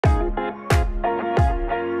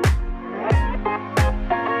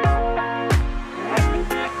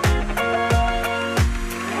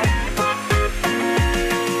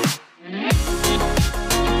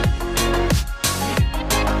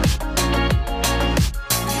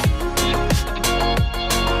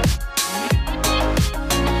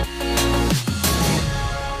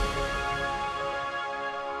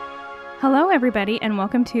everybody, and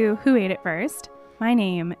welcome to Who Ate It First. My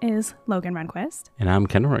name is Logan Runquist. And I'm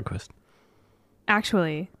Kendall Runquist.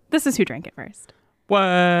 Actually, this is Who Drank It First.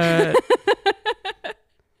 What?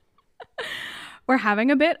 We're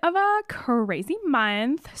having a bit of a crazy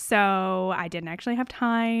month, so I didn't actually have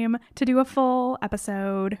time to do a full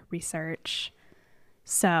episode research.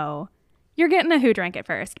 So you're getting a Who Drank It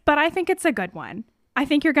First, but I think it's a good one. I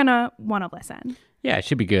think you're going to want to listen. Yeah, it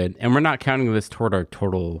should be good. And we're not counting this toward our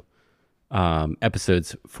total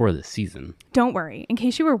episodes for the season. Don't worry. In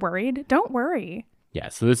case you were worried, don't worry. Yeah,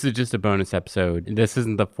 so this is just a bonus episode. This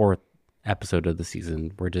isn't the fourth episode of the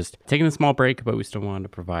season. We're just taking a small break, but we still wanted to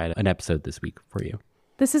provide an episode this week for you.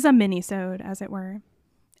 This is a mini-sode, as it were.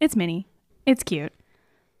 It's mini. It's cute.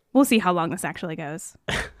 We'll see how long this actually goes.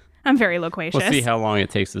 I'm very loquacious. We'll see how long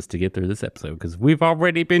it takes us to get through this episode, because we've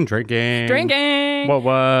already been drinking. Drinking!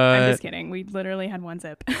 What? I'm just kidding. We literally had one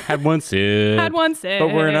sip. Had one sip. Had one sip.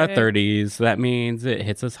 But we're in our 30s, so that means it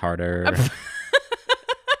hits us harder.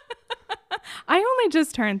 I only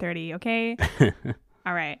just turned 30, okay?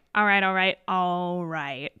 All right.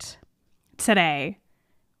 Today,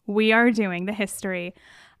 we are doing the history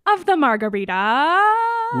of the Margarita.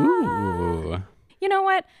 Ooh. You know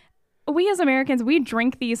what? We as Americans, we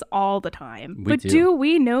drink these all the time. We but do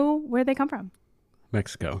we know where they come from?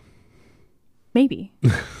 Mexico. Maybe.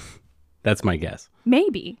 That's my guess.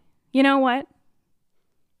 Maybe. You know what?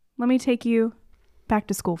 Let me take you back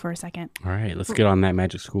to school for a second. All right, let's get on that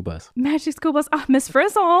magic school bus. Magic school bus. Oh, Miss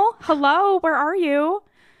Frizzle. Hello, where are you?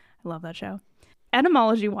 I love that show.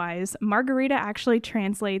 Etymology-wise, Margarita actually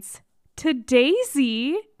translates to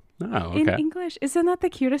daisy in English. Isn't that the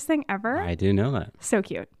cutest thing ever? I didn't know that. So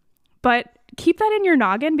cute. But keep that in your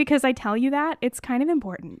noggin, because I tell you that, it's kind of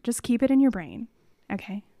important. Just keep it in your brain.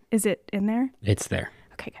 Okay. Is it in there? It's there.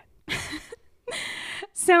 Okay, good.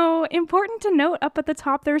 So important to note up at the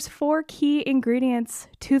top, there's 4 key ingredients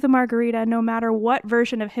to the Margarita, no matter what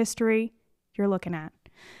version of history you're looking at.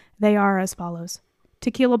 They are as follows.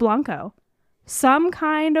 Tequila Blanco, some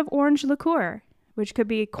kind of orange liqueur, which could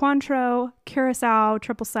be Cointreau, Curacao,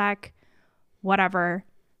 Triple Sec, whatever,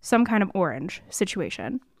 some kind of orange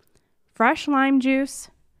situation. Fresh lime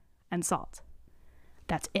juice and salt.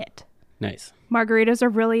 That's it. Nice. Margaritas are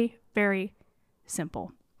really very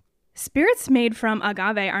simple. Spirits made from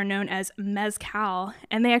agave are known as mezcal,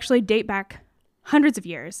 and they actually date back hundreds of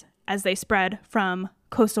years as they spread from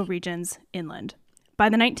coastal regions inland. By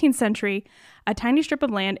the 19th century, a tiny strip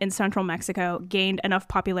of land in central Mexico gained enough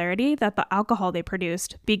popularity that the alcohol they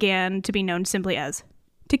produced began to be known simply as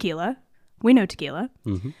tequila. We know tequila.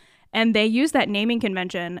 Mm-hmm. And they used that naming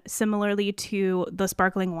convention similarly to the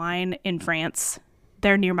sparkling wine in France.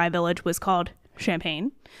 Their nearby village was called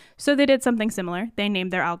Champagne. So they did something similar. They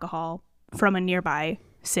named their alcohol from a nearby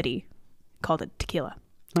city, called it tequila.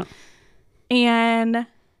 Oh. And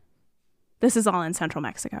this is all in central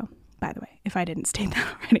Mexico, by the way, if I didn't state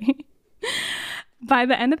that already. By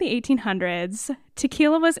the end of the 1800s,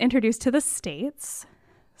 tequila was introduced to the States.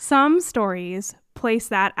 Some stories place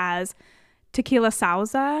that as Tequila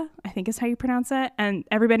Sauza, I think is how you pronounce it. And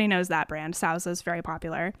everybody knows that brand. Sauza is very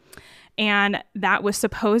popular. And that was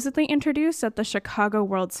supposedly introduced at the Chicago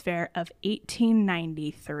World's Fair of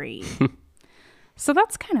 1893. So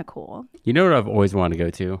that's kind of cool. You know what I've always wanted to go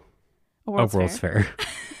to? A World's Fair.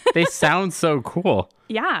 They sound so cool.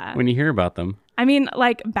 Yeah. When you hear about them. I mean,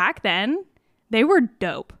 like back then, they were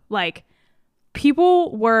dope. Like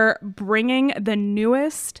people were bringing the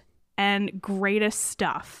newest and greatest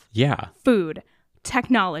stuff. Yeah. Food,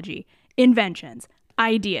 technology, inventions,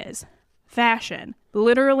 ideas, fashion,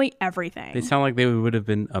 literally everything. They sound like they would have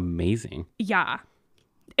been amazing. Yeah.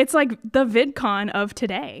 It's like the VidCon of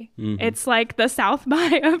today. Mm-hmm. It's like the South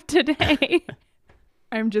by of today.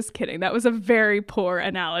 I'm just kidding. That was a very poor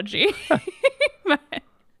analogy. But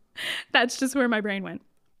that's just where my brain went.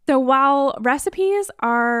 So while recipes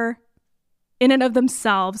are in and of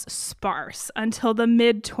themselves sparse until the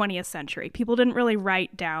mid 20th century, people didn't really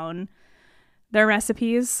write down their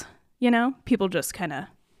recipes, you know? People just kind of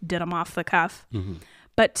did them off the cuff. Mm-hmm.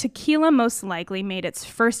 But tequila most likely made its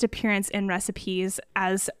first appearance in recipes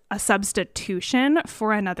as a substitution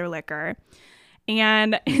for another liquor.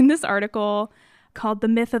 And in this article called The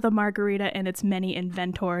Myth of the Margarita and Its Many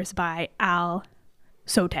Inventors by Al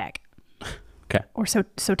Sotak. Okay. Or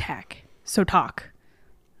Sotak.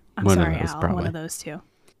 I'm sorry, Al. One of those two.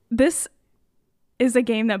 This is a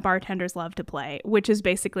game that bartenders love to play, which is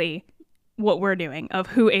basically what we're doing of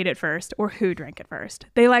who ate it first or who drank it first.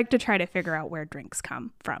 They like to try to figure out where drinks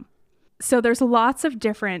come from. So there's lots of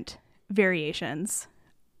different variations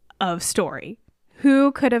of story.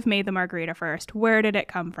 Who could have made the margarita first? Where did it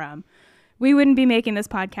come from? we wouldn't be making this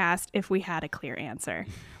podcast if we had a clear answer,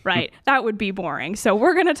 right? That would be boring. So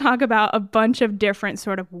we're going to talk about a bunch of different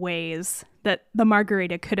sort of ways that the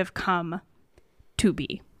margarita could have come to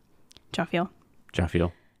be. Jaffiel.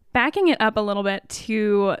 Backing it up a little bit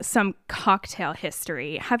to some cocktail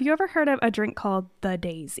history. Have you ever heard of a drink called the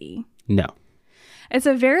Daisy? No. It's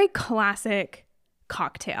a very classic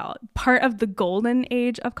cocktail, part of the golden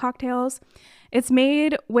age of cocktails. It's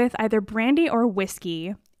made with either brandy or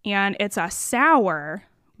whiskey, and it's a sour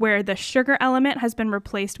where the sugar element has been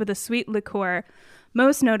replaced with a sweet liqueur,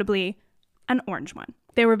 most notably an orange one.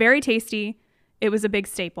 They were very tasty. It was a big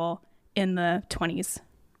staple in the 20s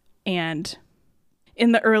and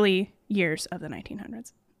in the early years of the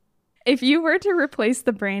 1900s. If you were to replace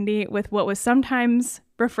the brandy with what was sometimes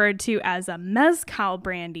referred to as a mezcal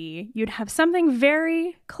brandy, you'd have something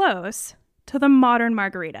very close to the modern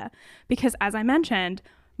margarita. Because as I mentioned,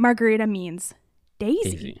 margarita means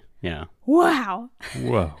daisy. Yeah. Wow.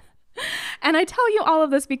 Whoa. And I tell you all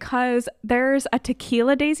of this because there's a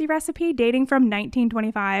tequila daisy recipe dating from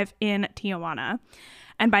 1925 in Tijuana.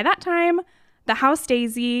 And by that time, the house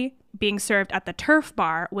daisy being served at the Turf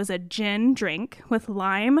Bar was a gin drink with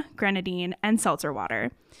lime, grenadine, and seltzer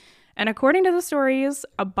water. And according to the stories,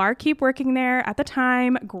 a barkeep working there at the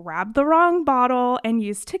time grabbed the wrong bottle and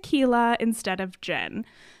used tequila instead of gin.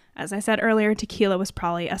 As I said earlier, tequila was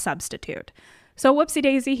probably a substitute. So whoopsie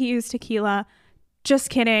daisy, he used tequila. Just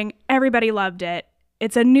kidding. Everybody loved it.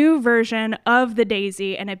 It's a new version of the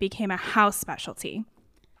daisy and it became a house specialty.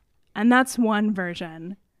 And that's one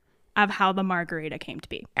version of how the margarita came to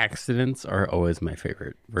be. Accidents are always my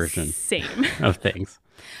favorite version Same. of things.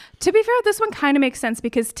 To be fair, this one kind of makes sense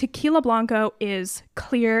because tequila blanco is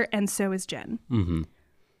clear and so is gin. Mm-hmm.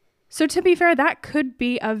 So to be fair, that could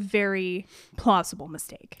be a very plausible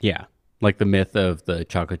mistake. Yeah. Like the myth of the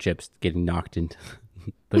chocolate chips getting knocked into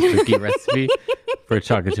the cookie recipe for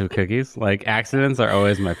chocolate chip cookies. Like accidents are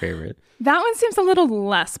always my favorite. That one seems a little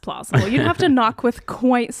less plausible. You'd have to knock with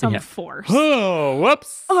quite some force. Oh,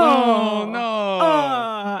 whoops. Oh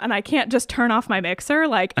no. And I can't just turn off my mixer.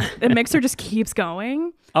 Like the mixer just keeps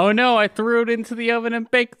going. Oh no, I threw it into the oven and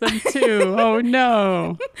baked them too. Oh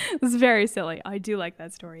no. It's very silly. I do like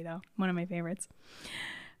that story though. One of my favorites.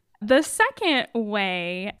 The second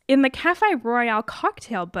way, in the Cafe Royale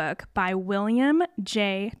cocktail book by William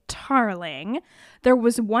J. Tarling, there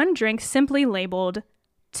was one drink simply labeled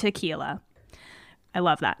tequila. I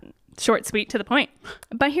love that. Short, sweet, to the point.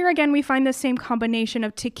 But here again, we find the same combination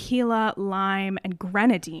of tequila, lime, and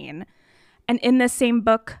grenadine. And in this same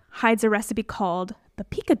book hides a recipe called the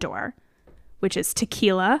picador, which is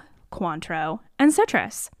tequila, Cointreau, and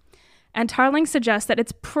citrus. And Tarling suggests that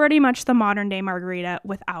it's pretty much the modern day margarita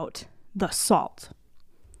without the salt.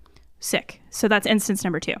 Sick. So that's instance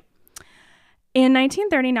number 2. In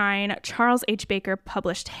 1939, Charles H. Baker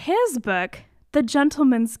published his book, The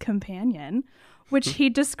Gentleman's Companion, which he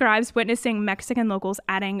describes witnessing Mexican locals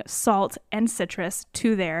adding salt and citrus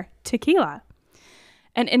to their tequila.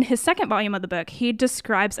 And in his second volume of the book, he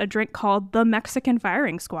describes a drink called the Mexican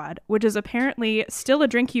Firing Squad, which is apparently still a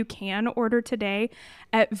drink you can order today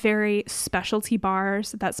at very specialty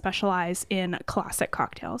bars that specialize in classic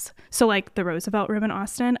cocktails. So like the Roosevelt Room in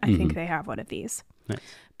Austin, I think they have one of these. Nice.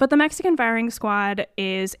 But the Mexican Firing Squad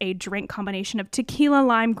is a drink combination of tequila,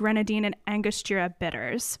 lime, grenadine, and Angostura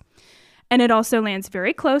bitters. And it also lands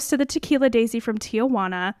very close to the Tequila Daisy from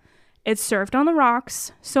Tijuana. It's served on the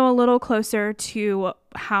rocks, so a little closer to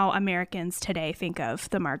how Americans today think of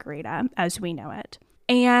the margarita as we know it.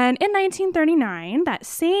 And in 1939, that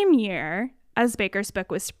same year, as Baker's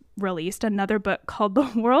book was released, another book called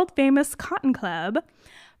The World Famous Cotton Club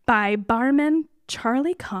by barman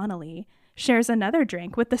Charlie Connolly shares another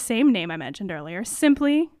drink with the same name I mentioned earlier,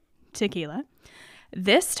 simply tequila.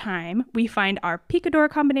 This time, we find our picador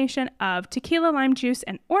combination of tequila, lime juice,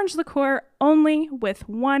 and orange liqueur, only with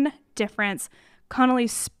one difference. Connolly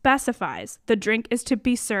specifies the drink is to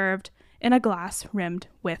be served in a glass rimmed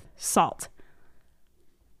with salt.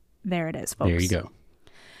 There it is, folks. There you go.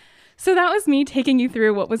 So that was me taking you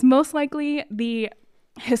through what was most likely the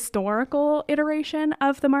historical iteration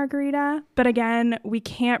of the margarita. But again, we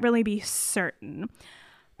can't really be certain.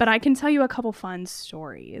 But I can tell you a couple fun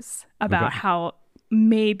stories about how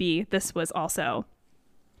maybe this was also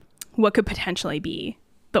what could potentially be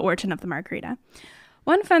the origin of the margarita.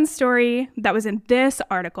 One fun story that was in this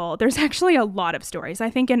article, there's actually a lot of stories. I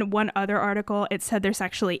think in one other article, it said there's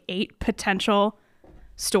actually 8 potential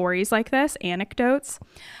stories like this, anecdotes.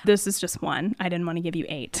 This is just one. I didn't want to give you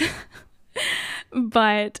 8.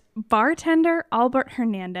 But bartender Albert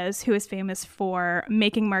Hernandez, who is famous for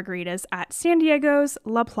making margaritas at San Diego's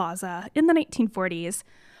La Plaza in the 1940s,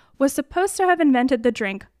 was supposed to have invented the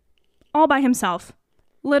drink all by himself,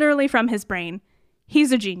 literally from his brain.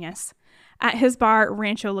 He's a genius. At his bar,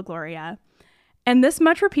 Rancho La Gloria. And this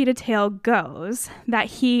much repeated tale goes that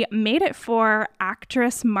he made it for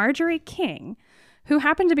actress Marjorie King, who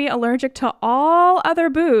happened to be allergic to all other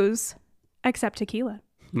booze except tequila.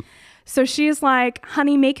 So she's like,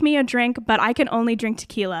 honey, make me a drink, but I can only drink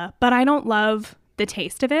tequila, but I don't love the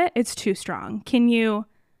taste of it. It's too strong. Can you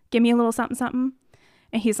give me a little something, something?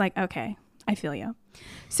 And he's like, okay, I feel you.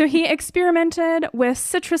 So he experimented with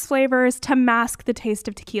citrus flavors to mask the taste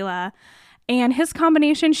of tequila, and his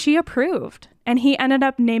combination she approved. And he ended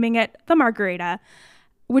up naming it the Margarita,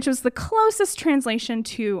 which was the closest translation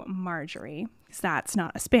to Marjorie, because that's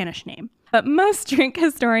not a Spanish name. But most drink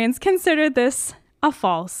historians consider this a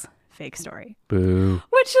false, fake story. Boo.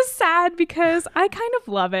 Which is sad because I kind of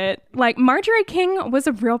love it. Like, Marjorie King was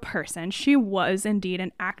a real person. She was indeed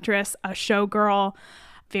an actress, a showgirl,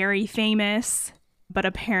 very famous. But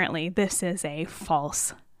apparently this is a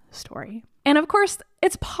false story. And of course,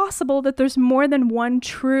 it's possible that there's more than one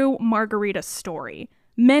true Margarita story.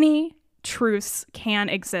 Many truths can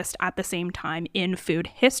exist at the same time in food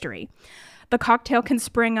history. The cocktail can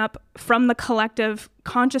spring up from the collective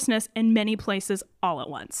consciousness in many places all at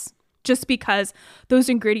once, just because those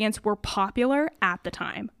ingredients were popular at the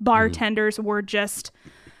time. Bartenders were just,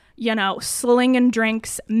 slinging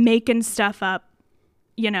drinks, making stuff up,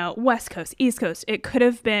 West Coast, East Coast. It could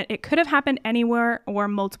have happened anywhere or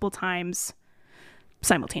multiple times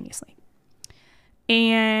simultaneously.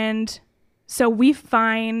 And so we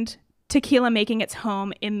find tequila making its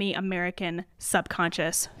home in the American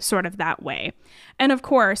subconscious sort of that way. And of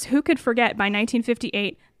course, who could forget by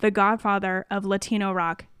 1958, the godfather of Latino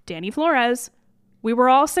rock, Danny Flores. We were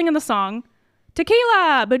all singing the song,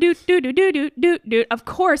 Tequila, ba-doot-doot-doot-doot-doot. Of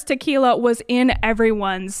course, tequila was in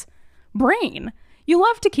everyone's brain. You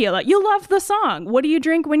love tequila. You love the song. What do you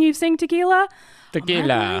drink when you sing tequila?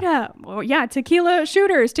 Tequila. Well, yeah, tequila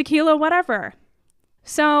shooters, tequila whatever.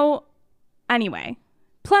 So anyway,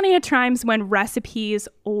 plenty of times when recipes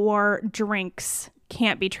or drinks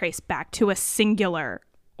can't be traced back to a singular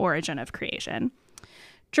origin of creation.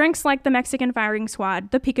 Drinks like the Mexican Firing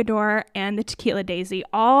Squad, the Picador, and the Tequila Daisy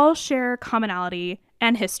all share commonality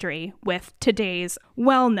and history with today's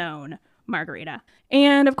well-known Margarita.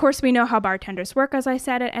 And of course, we know how bartenders work. As I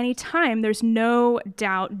said, at any time, there's no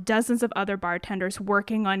doubt dozens of other bartenders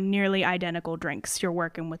working on nearly identical drinks. You're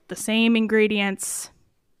working with the same ingredients.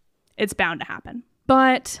 It's bound to happen.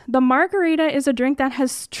 But the Margarita is a drink that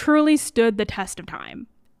has truly stood the test of time.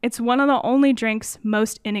 It's one of the only drinks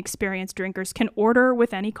most inexperienced drinkers can order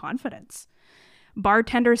with any confidence.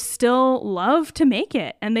 Bartenders still love to make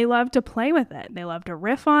it, and they love to play with it. They love to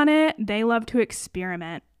riff on it. They love to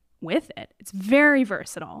experiment with it. It's very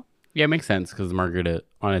versatile. Yeah, it makes sense because the Margarita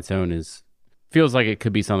on its own feels like it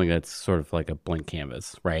could be something that's sort of like a blank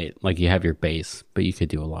canvas, right? Like you have your base, but you could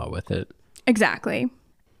do a lot with it. Exactly.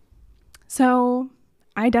 So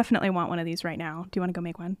I definitely want one of these right now. Do you want to go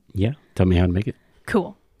make one? Yeah. Tell me how to make it.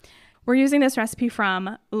 Cool. We're using this recipe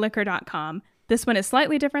from liquor.com. This one is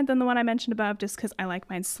slightly different than the one I mentioned above just because I like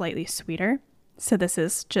mine slightly sweeter. So this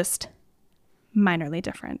is just minorly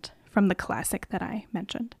different from the classic that I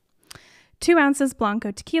mentioned. 2 ounces Blanco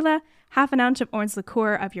tequila, half an ounce of orange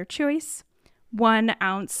liqueur of your choice, 1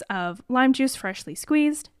 ounce of lime juice freshly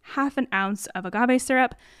squeezed, half an ounce of agave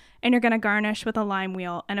syrup, and you're going to garnish with a lime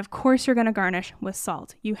wheel. And of course, you're going to garnish with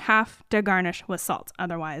salt. You have to garnish with salt.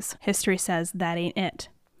 Otherwise, history says that ain't it.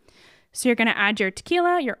 So you're going to add your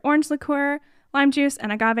tequila, your orange liqueur, lime juice,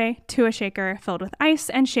 and agave to a shaker filled with ice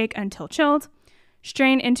and shake until chilled.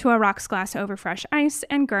 Strain into a rocks glass over fresh ice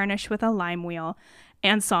and garnish with a lime wheel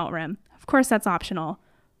and salt rim. Of course, that's optional,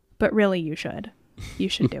 but really you should. You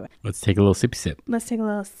should do it. Let's take a little sippy sip. Let's take a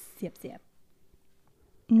little sip.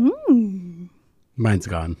 Mmm. Mine's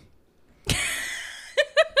gone.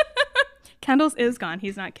 Kendall's is gone.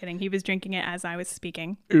 He's not kidding. He was drinking it as I was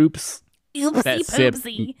speaking. Oops. Oopsie That sip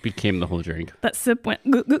poopsie. became the whole drink. That sip went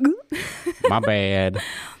goo, goo, goo. My bad.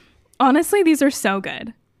 Honestly, these are so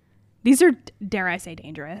good. These are, dare I say,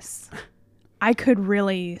 dangerous. I could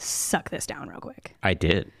really suck this down real quick. I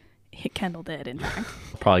did. Kendall did, in fact.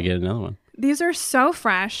 Probably get another one. These are so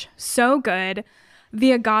fresh, so good.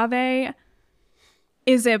 The agave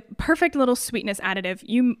is a perfect little sweetness additive.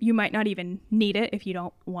 You might not even need it if you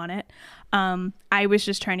don't want it. I was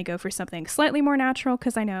just trying to go for something slightly more natural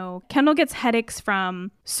because I know Kendall gets headaches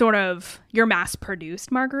from sort of your mass-produced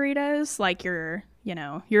margaritas, like your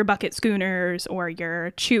bucket schooners or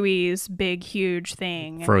your Chewy's big, huge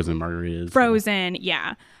thing. Frozen margaritas. Frozen,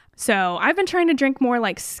 yeah. So I've been trying to drink more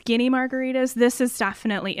like skinny margaritas. This is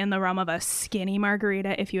definitely in the realm of a skinny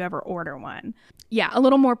margarita if you ever order one. Yeah, a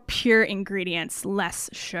little more pure ingredients, less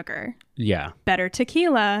sugar. Yeah. Better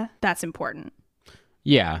tequila, that's important.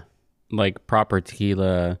 Yeah. Like proper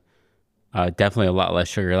tequila, definitely a lot less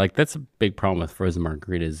sugar. Like that's a big problem with frozen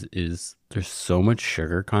margaritas is there's so much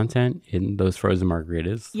sugar content in those frozen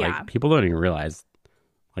margaritas. Yeah. Like people don't even realize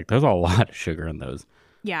like there's a lot of sugar in those.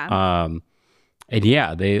 Yeah. And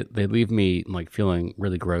yeah, they leave me like feeling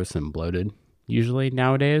really gross and bloated usually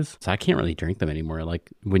nowadays. So I can't really drink them anymore.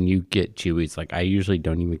 Like when you get Chewies, like I usually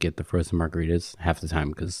don't even get the frozen margaritas half the time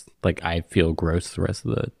because like I feel gross the rest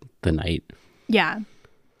of the night. Yeah.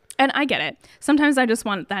 And I get it. Sometimes I just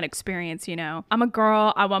want that experience, you know. I'm a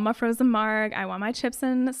girl. I want my frozen marg. I want my chips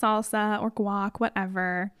and salsa or guac,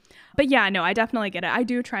 whatever. But yeah, no, I definitely get it. I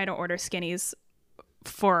do try to order skinnies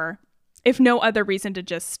for, if no other reason, to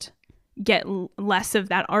just get less of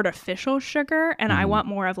that artificial sugar. And I want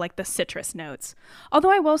more of like the citrus notes.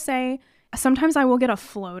 Although I will say, sometimes I will get a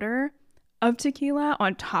floater of tequila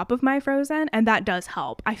on top of my frozen. And that does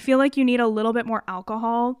help. I feel like you need a little bit more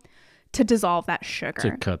alcohol to dissolve that sugar.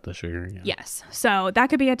 To cut the sugar, yeah. Yes. So that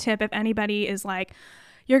could be a tip if anybody is like,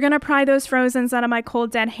 you're going to pry those frozens out of my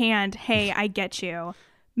cold dead hand. Hey, I get you.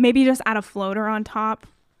 Maybe just add a floater on top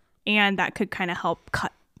and that could kind of help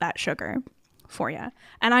cut that sugar for you.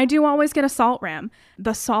 And I do always get a salt rim.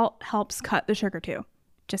 The salt helps cut the sugar too.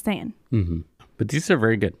 Just saying. Mm-hmm. But these are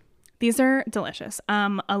very good. These are delicious.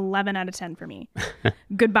 11 out of 10 for me.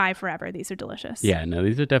 Goodbye forever. These are delicious. Yeah, no,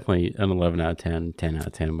 these are definitely an 11 out of 10, 10 out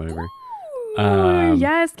of 10, whatever.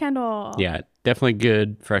 Yes, Kendall. Yeah, definitely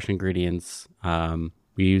good, fresh ingredients.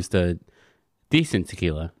 We used a decent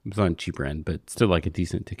tequila. It was on the cheaper end, but still like a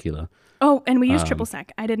decent tequila. Oh, and we use triple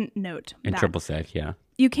sec. I didn't note and that. Triple sec, yeah.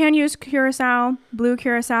 You can use curacao, blue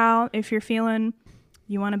curacao, if you're feeling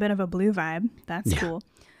you want a bit of a blue vibe. That's cool.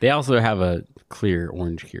 They also have a clear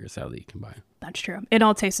orange curacao that you can buy. That's true. It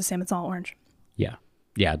all tastes the same. It's all orange. Yeah.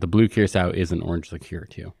 Yeah, the blue curacao is an orange liqueur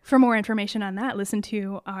too. For more information on that, listen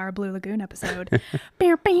to our Blue Lagoon episode.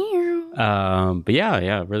 Bow, bow. But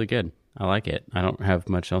yeah, really good. I like it. I don't have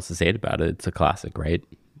much else to say about it. It's a classic, right?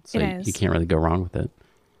 So It is. You can't really go wrong with it.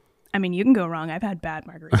 I mean, you can go wrong. I've had bad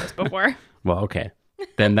margaritas before. Well, okay.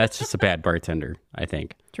 Then that's just a bad bartender, I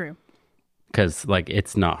think. True. Because, like,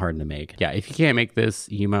 it's not hard to make. Yeah, if you can't make this,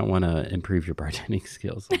 you might want to improve your bartending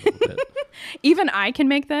skills a little bit. Even I can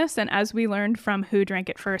make this. And as we learned from Who Drank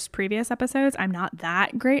It First previous episodes, I'm not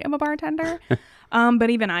that great of a bartender. But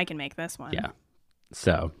even I can make this one. Yeah.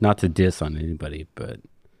 So, not to diss on anybody, but...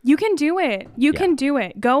 You can do it. You can do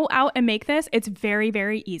it. Go out and make this. It's very,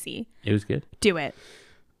 very easy. It was good. Do it.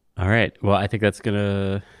 All right. Well, I think that's going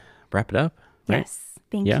to wrap it up. Right? Yes.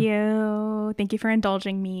 Thank you. Thank you for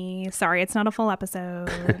indulging me. Sorry, it's not a full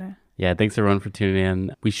episode. Yeah, thanks everyone for tuning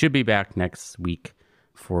in. We should be back next week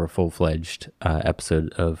for a full-fledged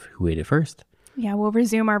episode of Who Ate It First. Yeah, we'll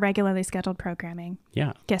resume our regularly scheduled programming.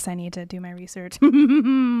 Yeah. Guess I need to do my research.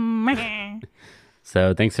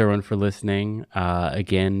 So thanks everyone for listening.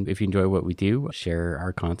 Again, if you enjoy what we do, share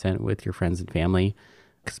our content with your friends and family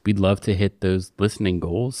because we'd love to hit those listening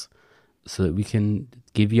goals so that we can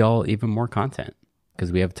give y'all even more content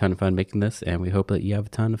because we have a ton of fun making this and we hope that you have a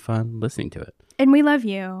ton of fun listening to it. And we love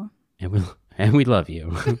you. And we love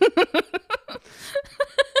you.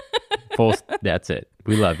 That's it.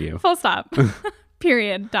 We love you. Full stop.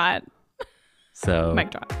 Period. Dot. So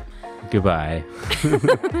Mic drop. Goodbye.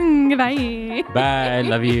 Goodbye. Bye.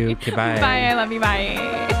 Love you. Goodbye. Bye. I love you.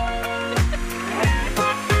 Bye.